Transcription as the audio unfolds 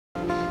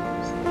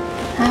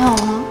还好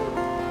吗？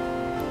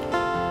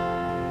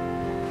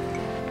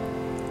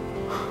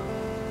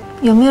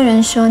有没有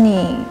人说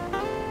你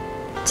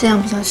这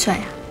样比较帅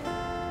啊？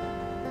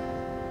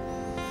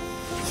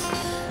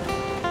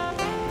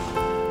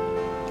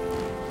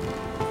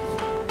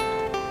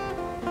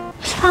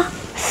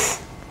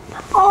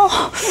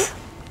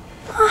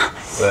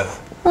喂，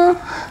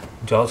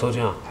你脚要抽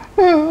筋啊？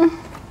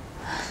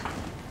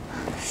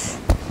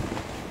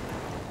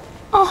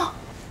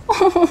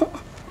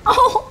好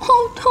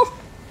痛！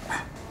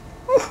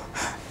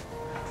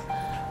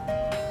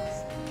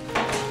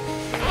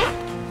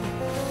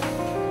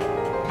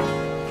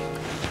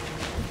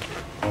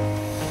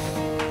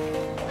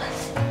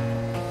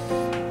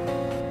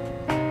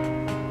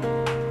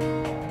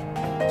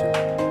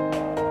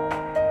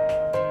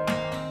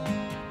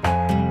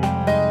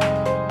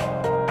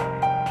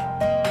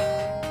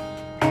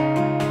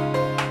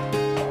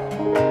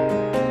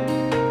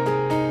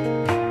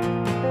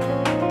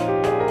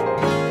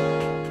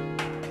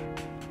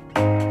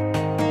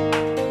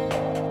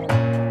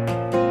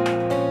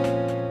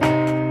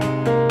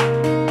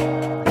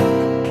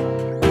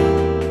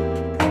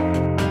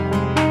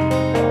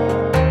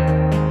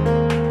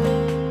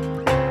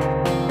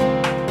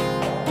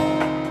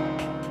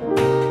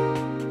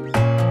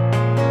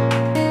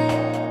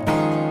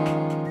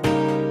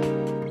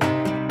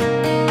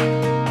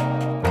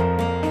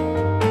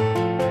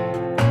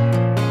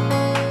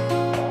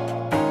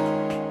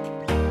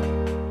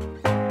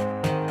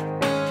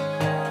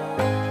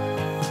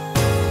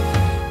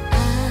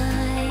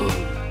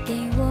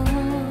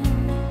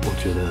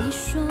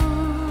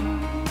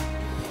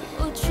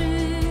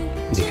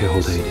你可以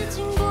后退一点。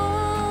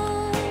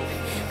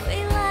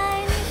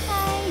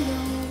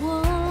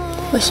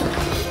为什么？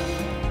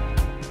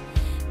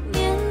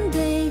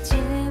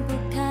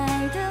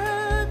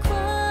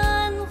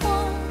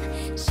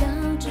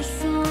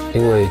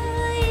因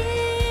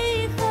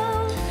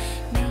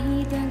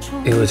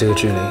为这个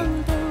距离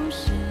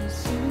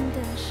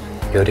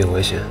有点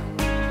危险。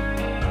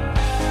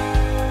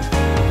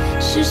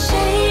是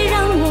谁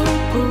让我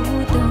不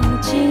懂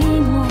寂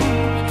寞，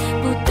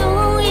不懂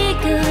一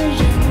个人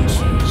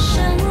去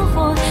生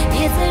活？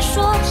别再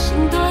说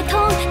心多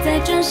痛，在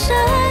转身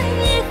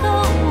以后，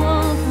我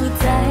不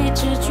再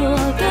执着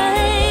对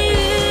与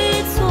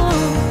错。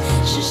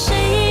是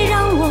谁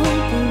让我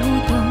不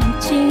懂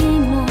寂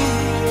寞，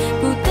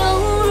不懂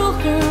如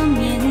何面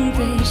对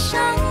伤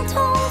痛？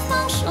放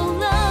手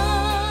了，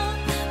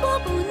我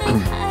不能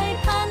害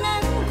怕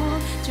难过，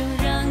就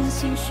让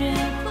心学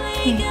会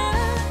更。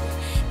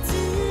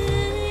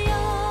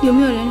有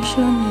没有人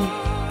说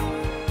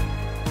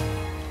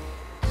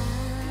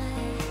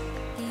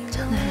你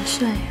长得很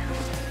帅呀？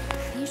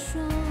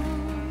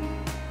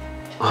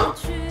啊！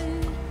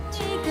一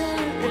个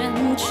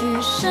人去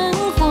生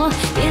活，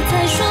别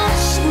再说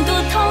心多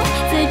痛，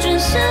在转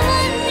身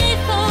以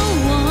后，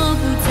我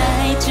不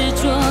再执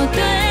着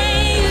对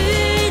与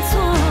错。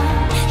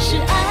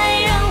是爱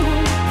让我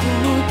不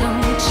懂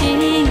寂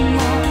寞，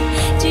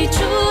记住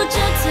这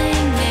最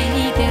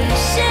美的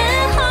邂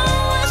逅，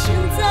我选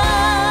择。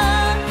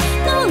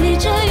努力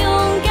着勇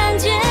敢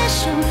接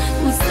受，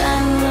不散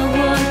了我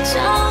找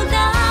到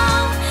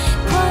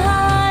宽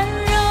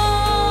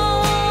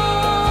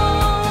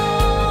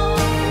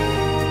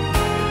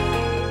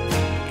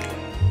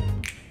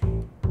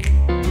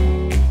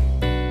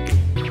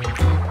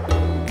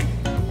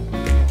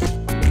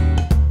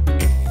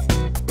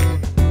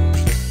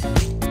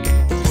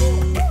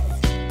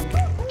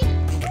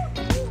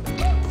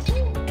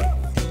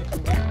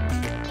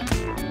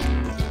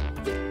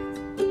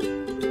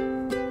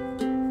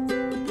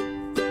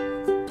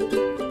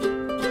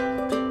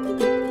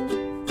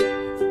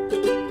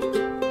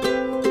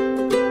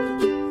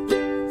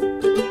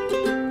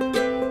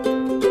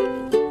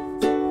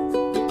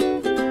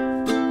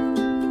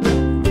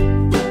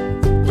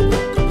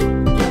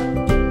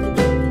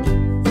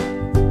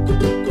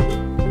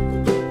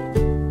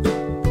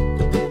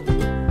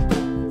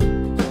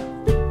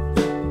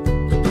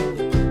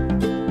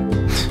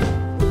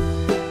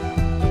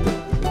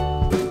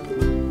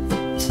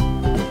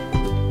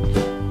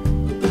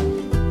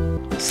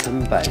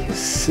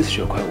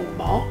349块5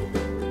毛，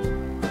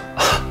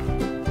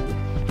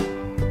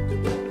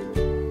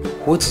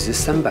我只是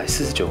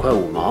349块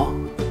5毛。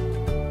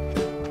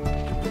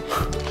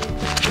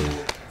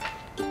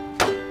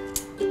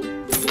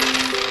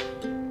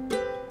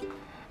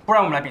不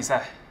然我们来比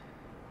赛。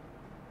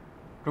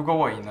如果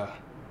我赢了，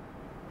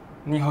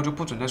你以后就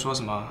不准再说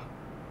什么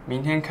“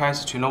明天开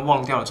始全都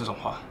忘掉了”这种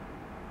话。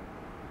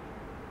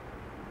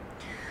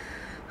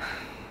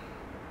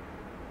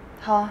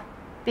好啊，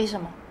比什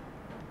么？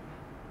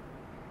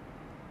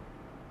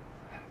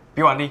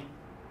比腕力。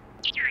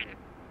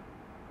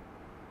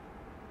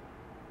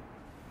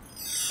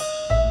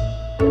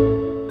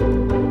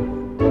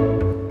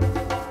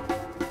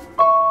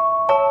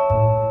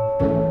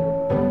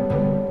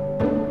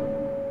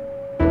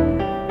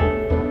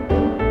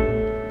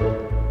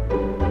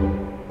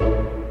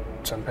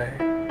准备，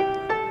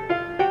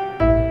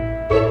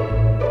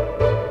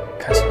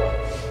开始吧。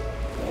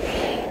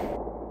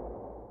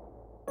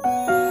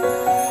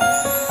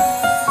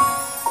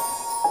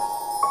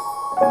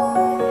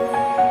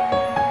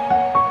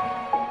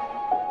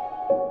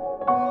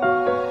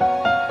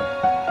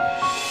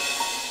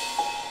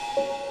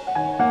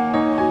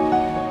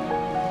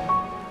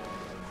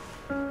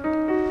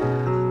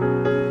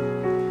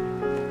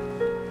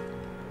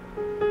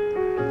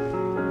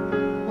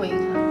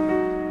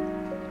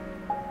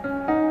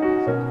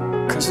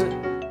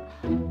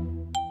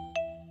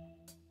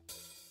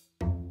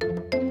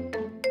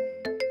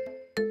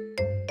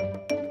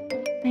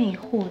魅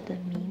惑的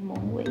迷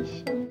蒙微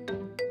笑。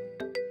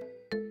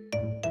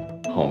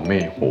好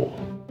魅惑。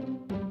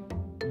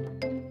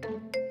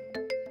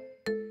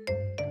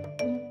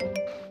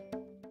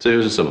这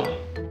又是什么？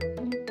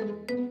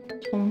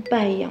崇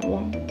拜、仰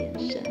望的眼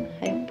神，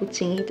还有不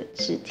经意的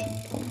肢体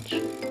碰触。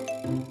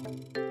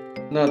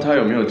那他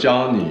有没有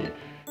教你，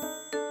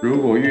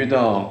如果遇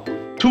到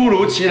突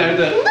如其来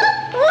的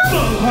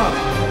状况，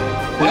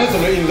你要怎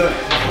么应对？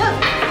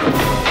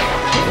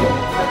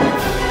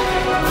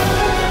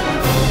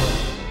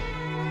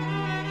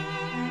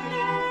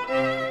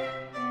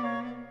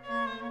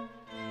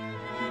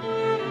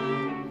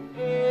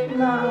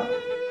那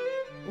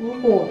如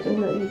果我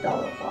真的遇到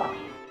的话，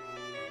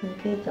你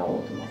可以教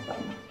我怎么办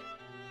吗？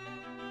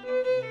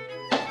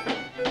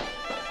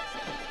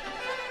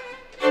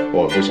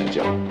我不想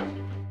教。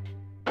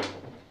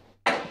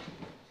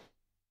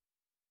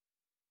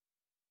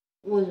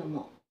为什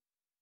么？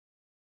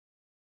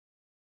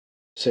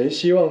谁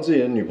希望自己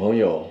的女朋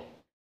友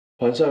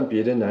环上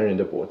别的男人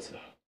的脖子啊？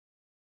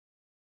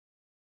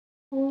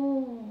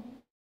哦，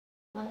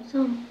环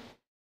上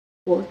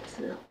脖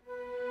子哦。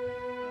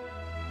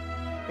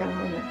然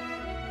后呢？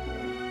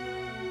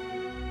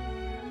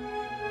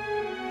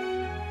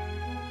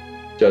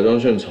假装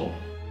顺从，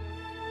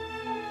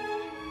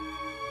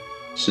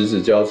十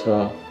指交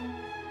叉，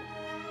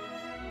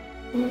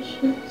我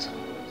顺从。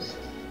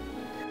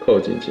扣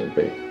紧肩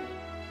背，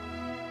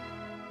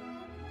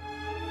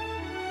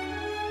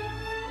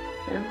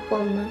然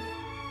后呢？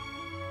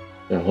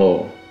然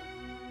后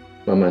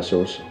慢慢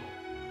收手，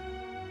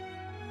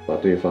把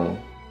对方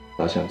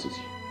拉向自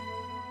己。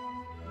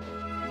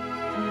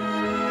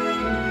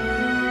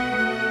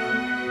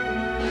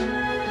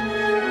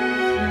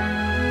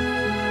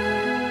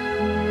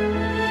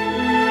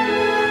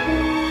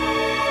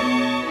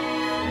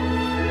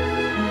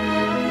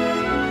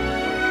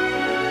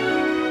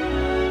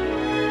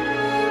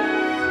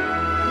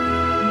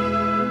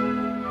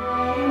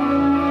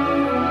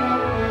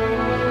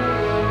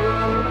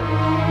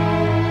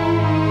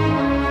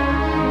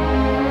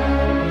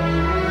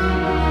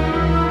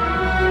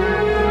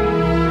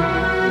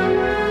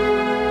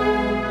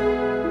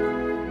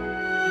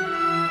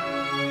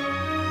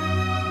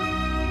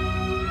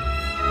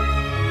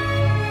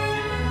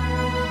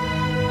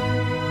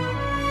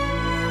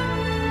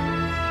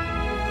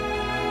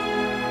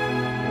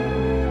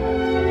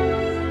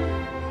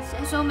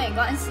说没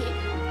关系，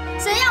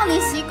谁要你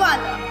习惯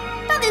了？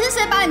到底是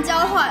谁把你教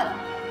坏了？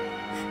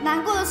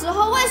难过的时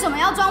候为什么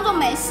要装作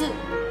没事？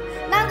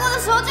难过的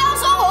时候就要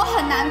说我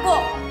很难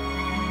过。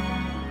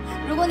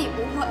如果你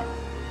不会，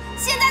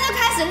现在就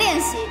开始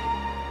练习。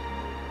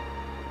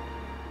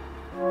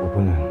我不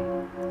能。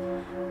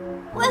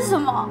为什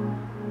么？